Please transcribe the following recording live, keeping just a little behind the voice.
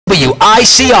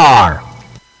WICR.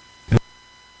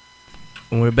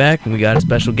 And we're back, and we got a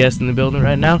special guest in the building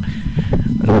right now.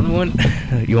 Another one.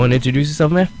 You want to introduce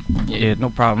yourself, man? Yeah, no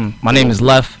problem. My name is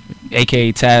Left,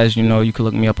 aka Taz. You know, you can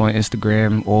look me up on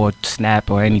Instagram or Snap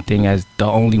or anything as the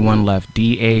only one left.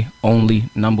 DA only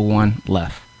number one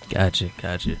left. Gotcha.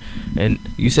 And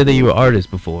you said that you were an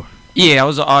artist before. Yeah, I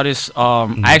was an artist.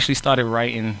 I actually started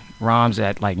writing rhymes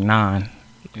at like 9.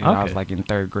 You know, I was like in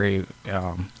 3rd grade.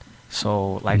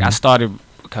 So like I started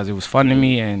because it was fun to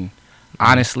me, and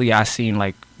honestly, I seen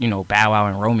like, you know, Bow Wow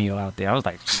and Romeo out there. I was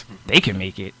like, they can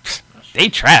make it. They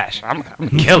trash. I'm gonna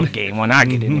kill the game when I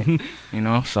get in it. You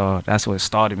know, so that's what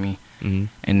started me. And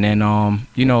then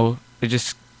you know, it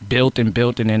just built, and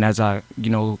then as I, you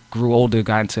know, grew older,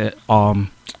 got into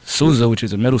Sousa, which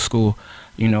is a middle school.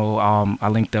 You know, I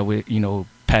linked up with, you know,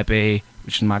 Pepe,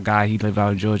 which is my guy. He lived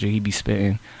out in Georgia. He be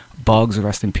spitting. Bugs,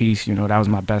 rest in peace. You know, that was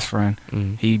my best friend.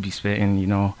 He be spitting. You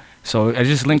know. So I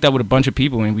just linked up with a bunch of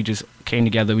people, and we just came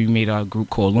together. We made a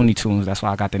group called Looney Tunes. That's why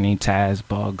I got the name Taz,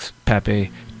 Bugs, Pepe,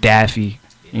 Daffy.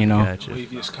 You know, Gotcha.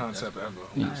 Waviest concept ever.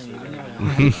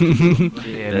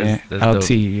 Yeah, man. LT. Dope.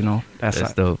 You know,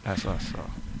 that's dope. That's us. So.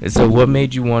 And so, what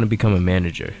made you want to become a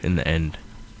manager in the end?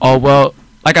 Oh well,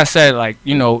 like I said, like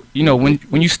you know, when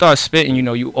you start spitting, you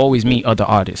know, you always meet other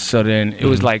artists. So then it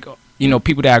was like, you know,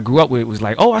 people that I grew up with was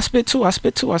like, oh, I spit too,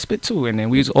 and then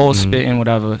we was all spitting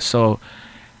whatever. So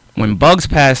when Bugs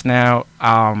passed now,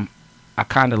 I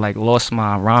kind of like lost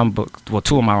my rhyme book. Well,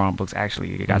 2 of my rhyme books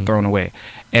actually got thrown away,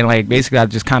 and like basically I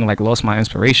just kind of like lost my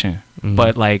inspiration.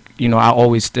 But like, you know, I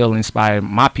always still inspire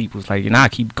my peoples. Like, you know,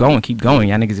 keep going.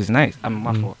 Y'all niggas is nice. I'm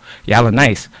my fault. Y'all are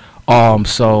nice.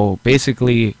 So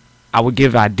basically, I would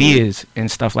give ideas and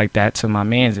stuff like that to my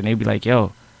mans, and they'd be like,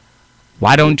 yo,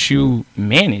 why don't you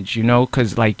manage, you know?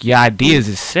 Because, like, your ideas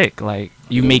is sick. Like,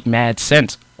 you make mad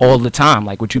sense all the time.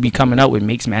 Like, what you be coming up with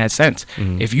makes mad sense.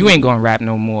 If you ain't going to rap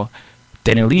no more,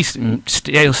 then at least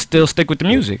still stick with the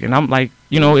music. And I'm like,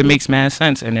 you know, it makes mad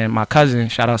sense. And then my cousin,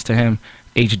 shout outs to him,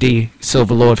 HD,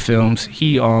 Silver Lord Films,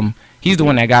 he's the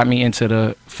one that got me into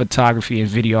the photography and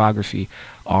videography.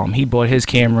 He bought his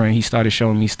camera, and he started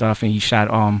showing me stuff, and he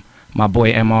shot my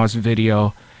boy MR's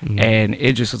video. And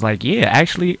it just was like, yeah,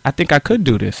 actually, I think I could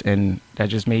do this. And that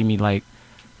just made me, like,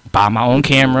 buy my own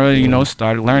camera, you know,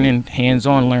 start learning,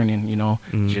 hands-on learning, you know,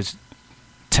 just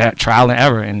trial and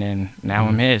error. And then now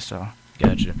I'm here, so.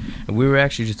 Gotcha. And we were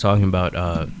actually just talking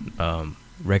about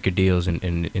record deals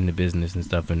in the business and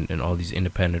stuff, and all these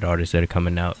independent artists that are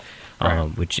coming out,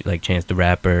 which like Chance the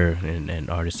Rapper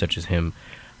and artists such as him.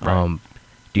 Do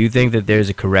you think that there's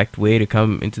a correct way to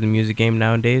come into the music game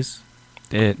nowadays?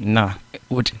 Nah.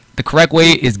 The correct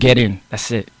way is get in.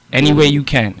 That's it. Any way you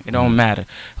can. It don't matter.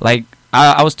 Like,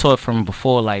 I was taught from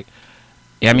before, like,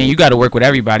 I mean, you got to work with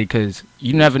everybody because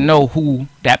you never know who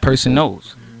that person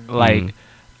knows. Like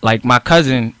my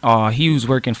cousin, he was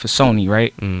working for Sony,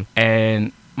 right?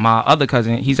 And my other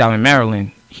cousin, he's out in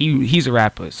Maryland. He's a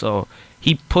rapper. So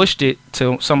he pushed it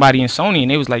to somebody in Sony,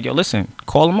 and they was like, yo, listen,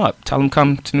 call him up. Tell him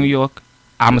come to New York.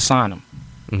 I'ma sign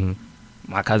him.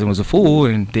 My cousin was a fool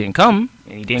and didn't come,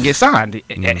 and he didn't get signed.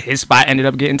 His spot ended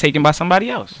up getting taken by somebody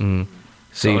else.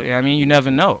 So, I mean, you never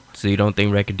know. So you don't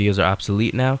think record deals are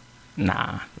obsolete now?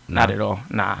 Nah, not at all.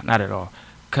 Not at all.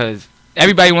 Because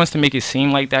everybody wants to make it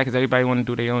seem like that, because everybody want to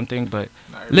do their own thing. But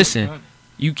listen,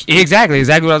 exactly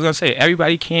what I was going to say.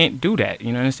 Everybody can't do that.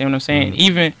 You know, understand what I'm saying?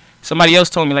 Even somebody else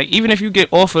told me, like, even if you get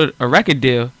offered a record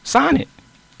deal, sign it.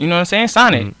 You know what I'm saying?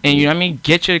 Sign it. And you know what I mean?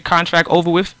 Get your contract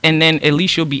over with, and then at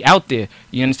least you'll be out there.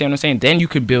 You understand what I'm saying? Then you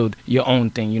could build your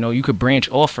own thing. You know, you could branch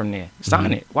off from there.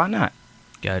 Sign it. Why not?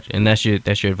 Gotcha. And that's your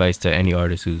advice to any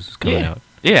artist who's coming out?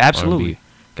 Yeah, absolutely. R&B.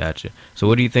 Gotcha. So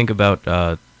what do you think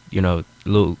about, you know,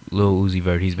 Lil Uzi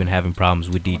Vert? He's been having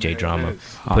problems with DJ drama,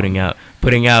 putting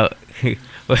out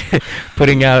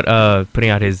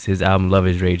his album Love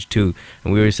Is Rage 2.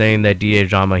 And we were saying that DJ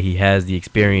drama, he has the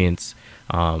experience,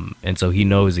 and so he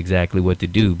knows exactly what to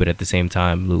do. But at the same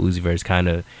time, Lil Uzi Vert's kind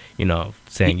of, you know,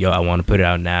 saying, yo, I want to put it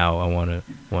out now. I want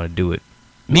to do it.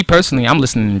 Me personally, I'm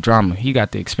listening to drama. He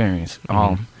got the experience.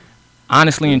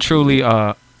 Honestly and truly,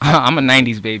 I'm a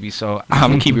 90s baby, so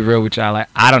I'm gonna keep it real with y'all. Like,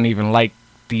 I don't even like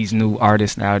these new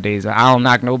artists nowadays. I don't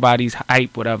knock nobody's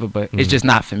hype, whatever, but it's just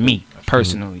not for me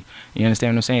personally. You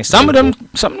understand what I'm saying? Some of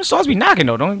the songs be knocking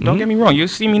though. Don't get me wrong. You'll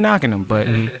see me knocking them, but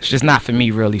it's just not for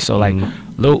me really. So like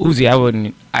Lil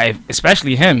Uzi,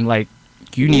 especially him. Like,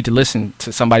 you need to listen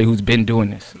to somebody who's been doing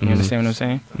this. You understand what I'm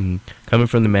saying? Coming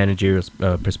from the managerial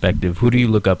perspective, who do you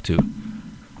look up to?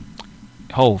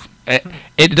 Hove.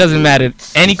 It doesn't matter.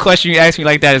 Any question you ask me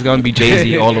like that is gonna be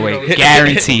Jay-Z all the way,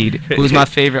 guaranteed. Who's my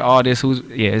favorite artist?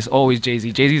 It's always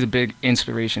Jay-Z. Jay-Z's a big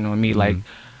inspiration on me. Like,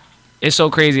 it's so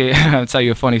crazy. I'll tell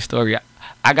you a funny story.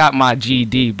 I got my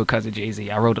GED because of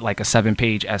Jay-Z. I wrote like a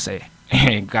 7-page essay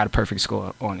and got a perfect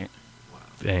score on it.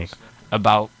 Dang.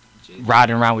 About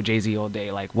riding around with Jay-Z all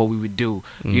day, like what we would do,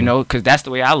 you know, because that's the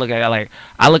way I look at it. Like,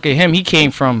 I look at him, he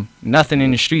came from nothing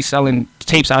in the street selling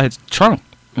tapes out his trunk.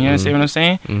 You understand what I'm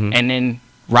saying? And then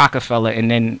Rockefeller, and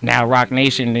then now Rock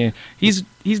Nation, and he's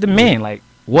the man. Like,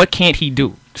 what can't he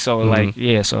do? So like,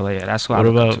 that's what I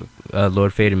look up to.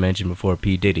 LordFaded mentioned before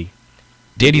P. Diddy.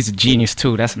 Diddy's a genius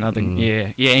too. That's another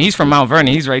and he's from Mount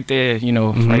Vernon. He's right there, you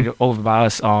know, right over by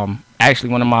us. Actually,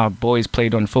 one of my boys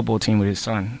played on the football team with his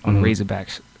son on the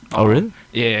Razorbacks. Oh, really?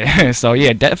 Yeah. So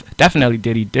yeah, definitely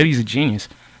Diddy. Diddy's a genius.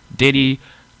 Diddy,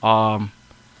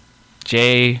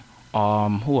 Jay,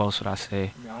 who else would I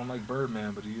say? I don't like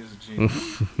Birdman, but he is a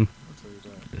genius. I'll tell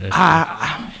you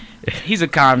that. He's a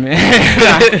con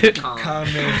man.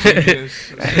 Con man genius.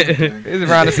 He's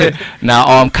around to say.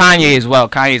 Now, Kanye as well.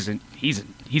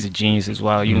 He's a genius as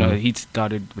well. You know, he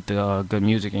started with the Good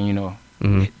Music, and you know,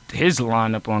 his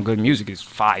lineup on Good Music is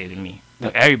fire to me.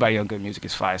 Everybody on Good Music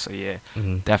is fire, so yeah,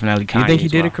 definitely Kanye. You think he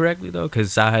did it correctly though? Because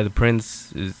Saha the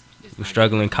Prince was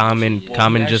struggling.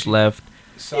 Common just left.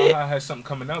 Saha has something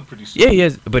coming out pretty soon. Yeah,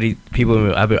 yes, but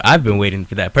I've been waiting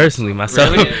for that personally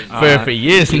myself Really? for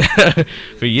years now.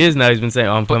 For years now, he's been saying,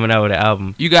 "Oh, I'm coming out with an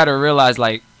album." You gotta realize,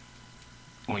 like,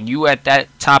 when you at that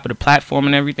top of the platform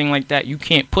and everything like that, you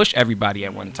can't push everybody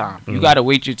at one time. You gotta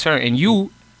wait your turn, and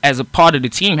you, as a part of the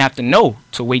team, have to know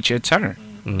to wait your turn.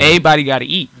 Everybody gotta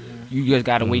eat. You just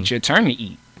gotta wait your turn to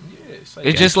eat. Yeah,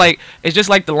 It's just like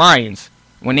the lions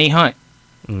when they hunt.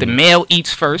 The male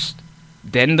eats first,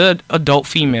 then the adult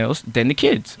females, then the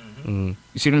kids. You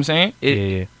see what I'm saying?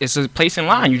 It's a place in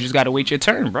line. You just gotta wait your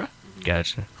turn, bro.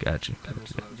 Gotcha. Yeah, I mean,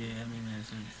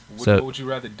 that's What would you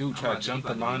rather do? Try to jump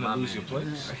the line and lose your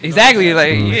place? Exactly.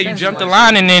 Like, you jump the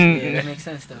line and that then makes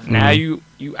sense though. now you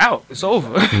out. It's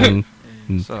over.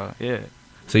 So yeah.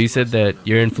 So you said that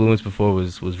your influence before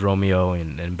was Romeo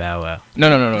and Bow Wow.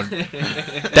 No.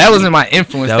 That wasn't my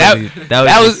influence.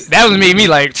 That was made me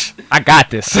like, I got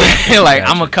this. Like,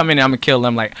 I'm gonna come in and I'm gonna kill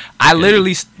them. Like, I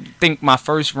literally think my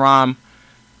first rhyme.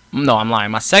 No, I'm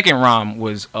lying. My second rhyme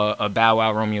was a Bow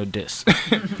Wow Romeo diss.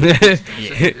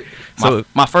 So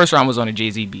my first rhyme was on a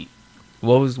Jay-Z beat.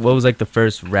 what was like the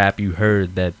first rap you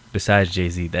heard that besides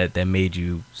Jay-Z that made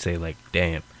you say like,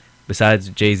 damn, besides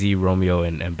Jay-Z, Romeo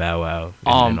and Bow Wow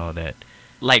and all that?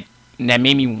 Like, that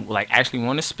made me like actually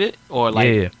want to spit, or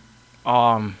like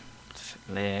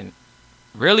man,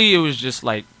 really it was just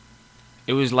like,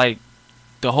 it was like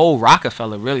the whole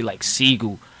Rockefeller, really, like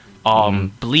Siegel,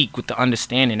 Bleak with the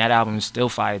Understanding. That album is still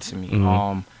fire to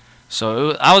me.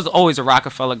 So I was always a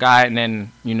Rockefeller guy, and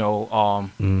then, you know,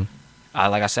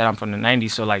 like I said, I'm from the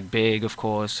 90s, so like Big, of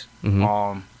course.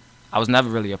 I was never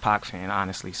really a Pac fan,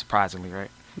 honestly, surprisingly,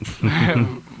 right?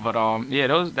 But yeah,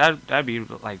 that'd be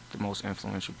like the most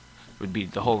influential, would be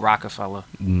the whole Rockefeller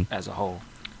as a whole.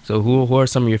 So who are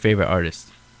some of your favorite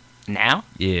artists Now?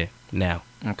 Yeah, now.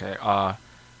 Okay,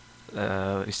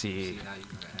 let's see.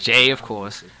 Jay, of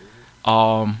course.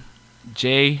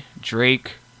 Jay,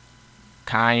 Drake,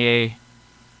 Kanye,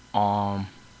 2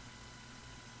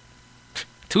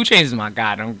 Chainz is my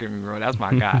guy. Don't get me wrong, that's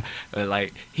my guy. But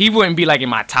like, he wouldn't be like in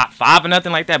my top 5 or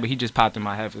nothing like that, but he just popped in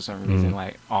my head for some reason.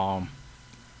 Like,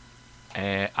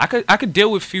 and I could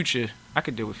deal with Future.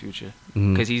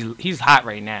 Because he's hot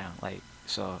right now. Like,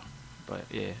 so, but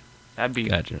yeah, that'd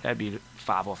be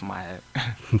 5 off my head.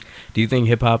 Do you think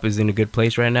hip hop is in a good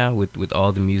place right now with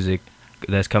all the music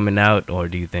that's coming out, or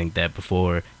do you think that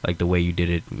before, like the way you did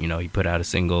it, you know, you put out a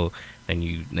single, and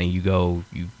you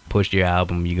push your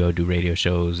album, you go do radio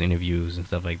shows, interviews and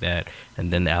stuff like that,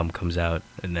 and then the album comes out,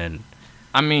 and then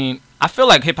I mean, I feel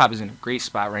like hip hop is in a great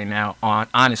spot right now.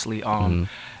 Honestly, I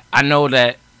know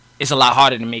that it's a lot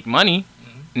harder to make money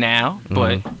now,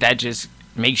 but that just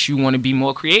makes you want to be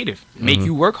more creative, make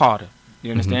you work harder. You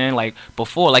understand? Like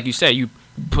before, like you said, you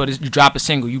drop a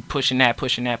single, you pushing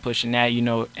that, you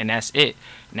know, and that's it.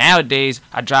 Nowadays,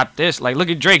 I dropped this. Like, look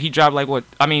at Drake. He dropped like what?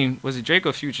 I mean, was it Drake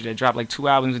or Future that dropped like 2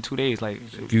 albums in 2 days? Like,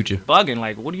 Future. Bugging.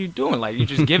 Like, what are you doing? Like, you're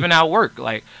just giving out work.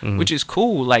 Like, which is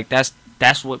cool. Like, that's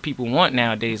what people want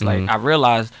nowadays. Like, I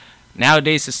realize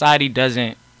nowadays society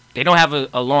doesn't. They don't have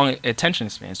a long attention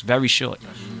span. It's very short.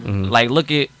 Like,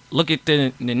 look at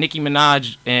the Nicki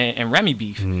Minaj and Remy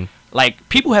beef. Like,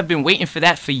 people have been waiting for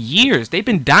that for years. They've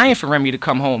been dying for Remy to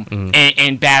come home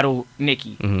and battle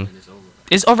Nicki.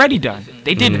 It's already done.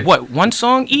 They did what, one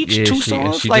song each, Yeah, two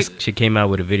songs? she came out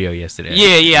with a video yesterday.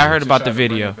 Yeah, I heard about the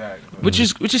video, which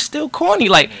is still corny.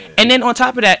 Like, and then on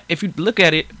top of that, if you look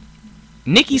at it,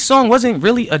 Nicki's song wasn't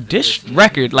really a diss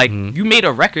record. Like, you made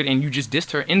a record and you just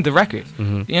dissed her in the record.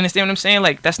 You understand what I'm saying?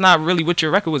 Like, that's not really what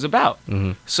your record was about.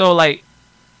 So like,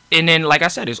 and then like I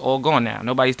said, it's all gone now.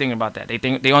 Nobody's thinking about that.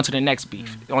 They on to the next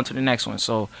beef, on to the next one.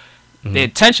 So. The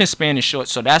attention span is short,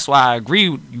 so that's why I agree.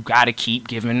 You gotta keep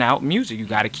giving out music. You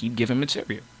gotta keep giving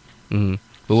material.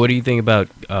 But what do you think about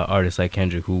artists like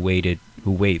Kendrick who wait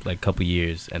like a couple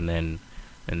years and then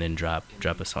drop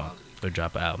a song or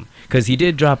drop an album? Because he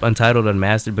did drop Untitled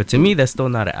Unmastered, but to me that's still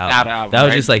not an album. Not an album, that was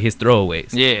right? just like his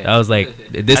throwaways. Yeah, I was like,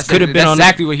 this could have been on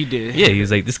exactly what he did. Yeah, he was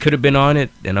like, this could have been on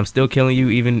it, and I'm still killing you,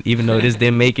 even though this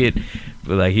didn't make it.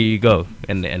 But like, here you go,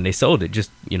 and they sold it just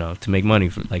to make money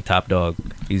for like Top Dog.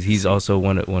 He's also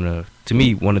one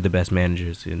of the best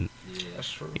managers in.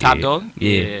 That's true. Top Dog.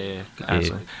 Yeah.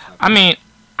 Absolutely. I mean,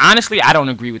 honestly, I don't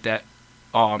agree with that.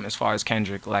 As far as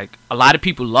Kendrick, like a lot of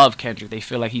people love Kendrick. They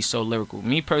feel like he's so lyrical.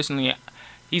 Me personally,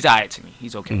 he's alright to me.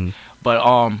 He's okay. But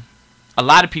a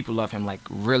lot of people love him, like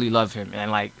really love him,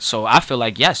 and like so I feel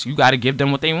like yes, you got to give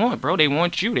them what they want, bro. They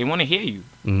want you. They want to hear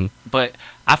you. But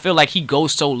I feel like he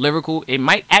goes so lyrical, it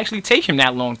might actually take him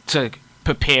that long to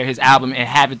prepare his album and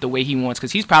have it the way he wants,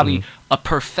 because he's probably a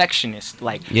perfectionist.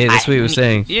 Like that's what he was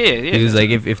saying. Yeah. He was like,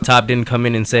 if Top didn't come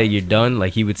in and say you're done,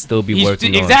 like he would still be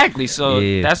working exactly. on.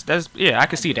 So that's I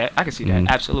can see that.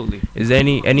 Absolutely. Is there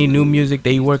any new music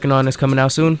that you're working on that's coming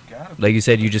out soon? Like you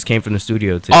said, you just came from the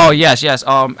studio today. Oh yes.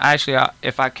 Actually,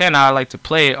 if I can, I'd like to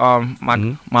play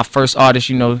my first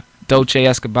artist. Dolce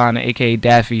Escobar, aka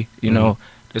Daffy.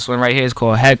 This one right here is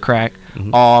called Head Crack.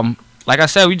 Like I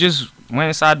said, we just went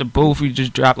inside the booth. We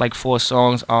just dropped like 4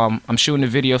 songs. I'm shooting a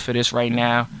video for this right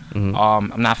now.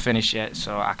 I'm not finished yet,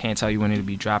 so I can't tell you when it'll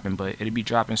be dropping, but it'll be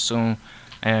dropping soon.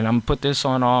 And I'm gonna put this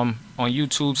on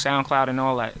YouTube, SoundCloud, and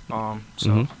all that.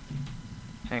 So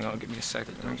hang on, give me a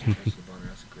second.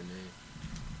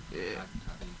 Yeah.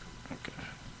 Okay.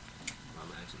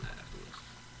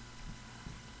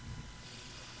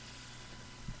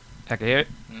 I can hear it.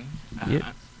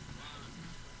 Yeah.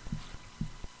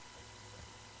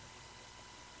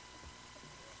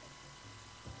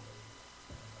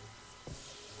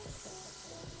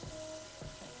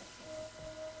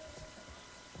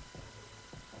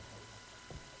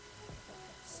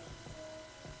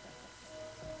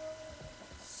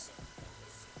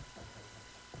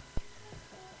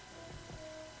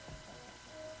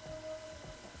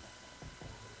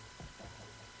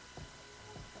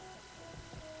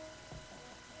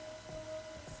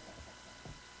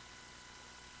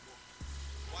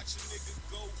 Watch a nigga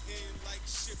go in like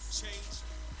shift change.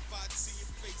 If I see your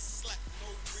face slap,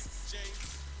 no Rick James.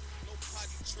 No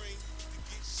potty train to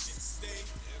get shit stained.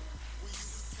 When you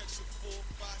can catch a 4,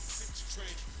 5, 6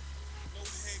 train. No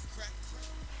head crack,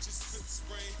 just good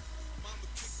sprain. Mama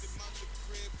kicked him out the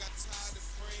crib, got tired of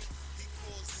praying. He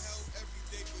calls hell every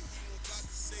day, but he don't got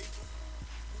to save him.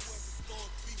 Whoever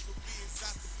thought beef would be his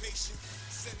occupation,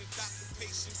 sending doctor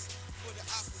patients for the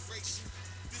operation.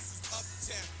 This is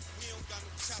uptown, we don't got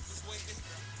no choppers waiting.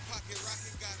 Pocket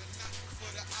rocket got a knock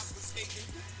for the oppers hating.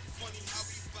 Funny how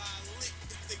we violate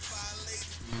if they violate.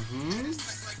 And it's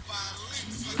not like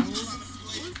violence, like we trying to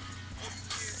play. All you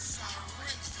hear is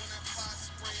sirens when that fire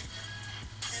spraying.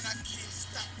 And I can't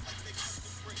stop like they cut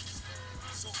the brakes.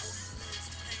 So all you hear is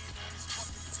pain on this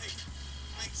fucking tape.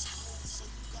 Night's cold, so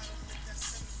you gotta let that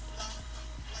semi fly.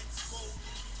 Lights gold,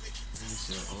 you make it to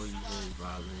the Oh, you really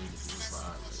violent.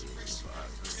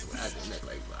 I didn't act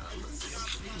like violence.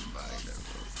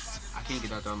 I can't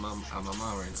get out of my mind right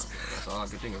now. That's all I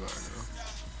can think about right now.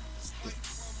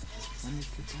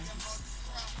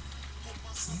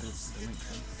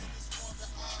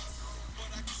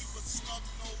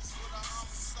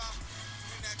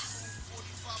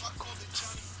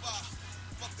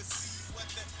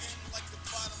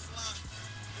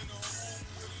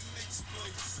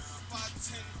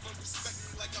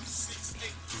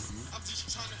 I'm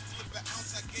just trying to flip an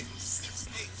ounce, I get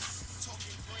 6-8.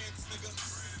 Talking brands, nigga,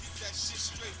 get that shit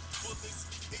straight. Bullets,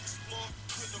 explore,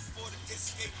 couldn't afford to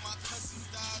escape. My cousin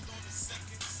died on the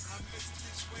 2nd. I missed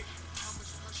his weight. How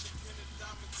much pressure can a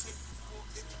diamond take before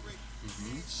it break?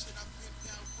 Shit, I've been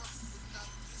down rough, but not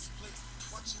this place.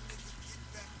 Watch a nigga get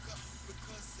back up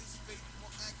because it's fate.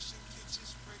 More action, catch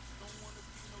his break. Don't wanna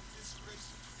be no disgrace.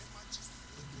 Am I just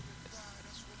looking to die?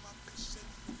 That's what my bitch said.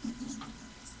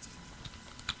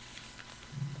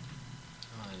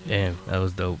 Damn, that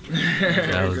was dope.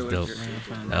 That was dope.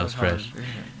 That was fresh.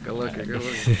 Good looking.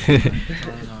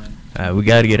 Alright, we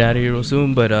gotta get out of here real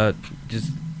soon, but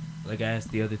just like I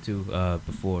asked the other two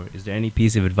before, is there any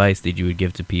piece of advice that you would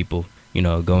give to people,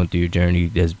 going through your journey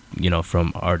as,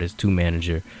 from artist to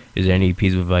manager? Is there any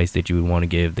piece of advice that you would want to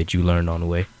give that you learned on the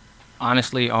way?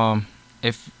 Honestly,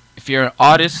 if you're an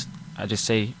artist, I just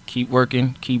say keep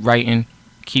working, keep writing,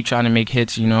 keep trying to make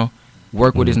hits,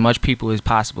 work with as much people as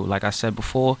possible. Like I said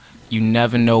before, you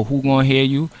never know who gonna hear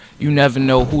you. You never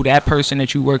know who that person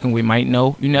that you working with might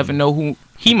know. You never know who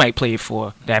he might play it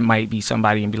for. That might be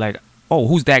somebody and be like, oh,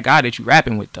 who's that guy that you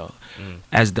rapping with though?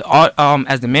 As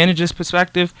the manager's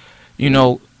perspective,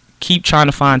 keep trying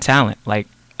to find talent. Like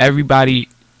everybody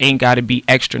ain't gotta be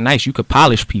extra nice. You could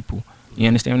polish people. You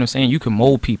understand what I'm saying? You can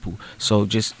mold people. So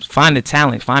just find the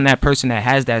talent. Find that person that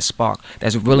has that spark,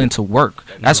 that's willing to work.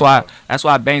 That's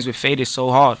why Bangs with Faded so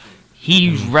hard.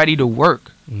 He's ready to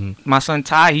work. My son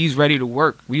Ty, he's ready to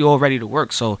work. We all ready to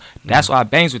work. So that's why I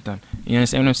bangs with them. You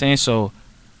understand what I'm saying? So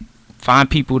find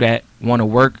people that want to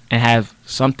work and have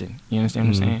something. You understand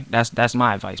what I'm saying? That's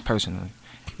my advice personally.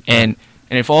 And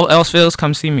if all else fails,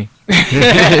 come see me. All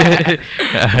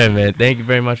right, man. Thank you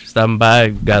very much for stopping by.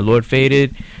 We got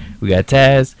LordFaded. We got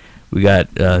Taz. We got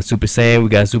Super Saiyan. We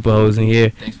got Super Hose in here.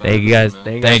 Thank you guys.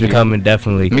 Thanks for coming.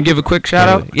 Definitely. Let me give a quick shout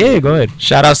out. Yeah, go ahead.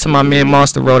 Shout outs to my man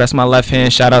Monster Road. That's my left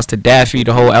hand. Shout outs to Daffy,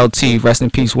 the whole LT. Rest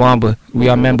in peace, Wamba. We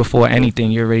are men before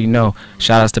anything. You already know.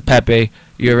 Shout outs to Pepe.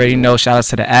 You already know. Shout outs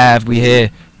to the Av. We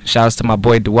here. Shout outs to my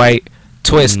boy Dwight.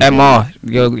 Twist, MR.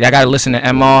 Yo, I gotta listen to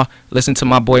MR. Listen to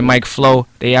my boy Mike Flo.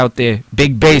 They out there.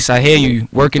 Big bass. I hear you.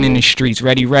 Working in the streets.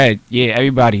 Ready Red. Yeah,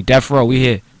 everybody. Death Row. We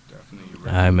here.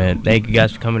 All right, man. Thank you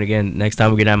guys for coming again. Next time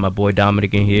we're gonna have my boy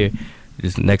Dominic in here.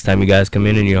 Just next time you guys come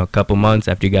in a couple months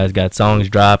after you guys got songs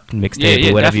dropped, mixtape,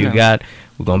 or whatever you got,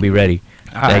 we're gonna be ready.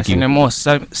 Thank you. And then more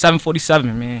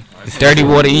 747, man. Dirty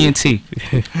Water ENT.